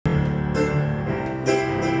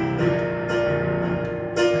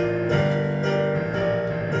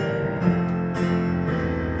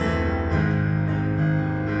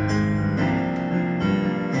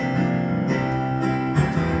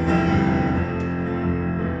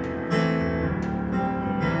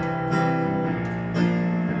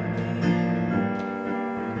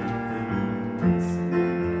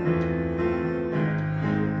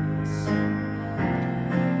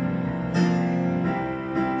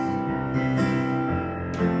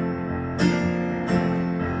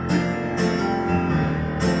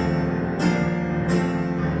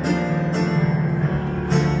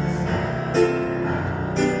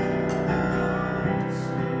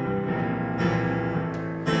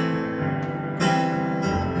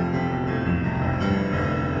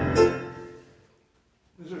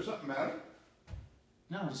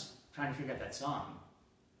that song.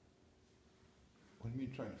 What do you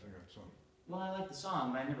mean trying to figure out something? Well, I like the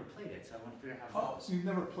song, but I never played it, so I want to figure out how it Oh, goes. so you've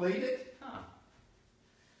never played it? Huh.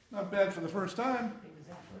 Not bad for the first time.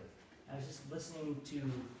 Exactly. I was just listening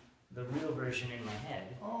to the real version in my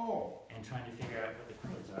head Oh. and trying to figure out what the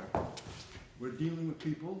chords are. We're dealing with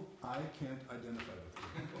people I can't identify with.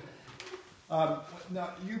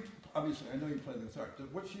 Now, you, obviously, I know you play the guitar.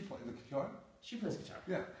 What's she play? The guitar? She plays guitar.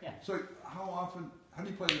 Yeah. Yeah. So how do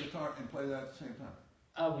you play the guitar and play that at the same time?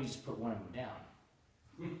 We just put one of them down.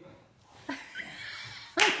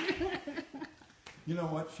 You know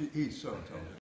what? He's so intelligent.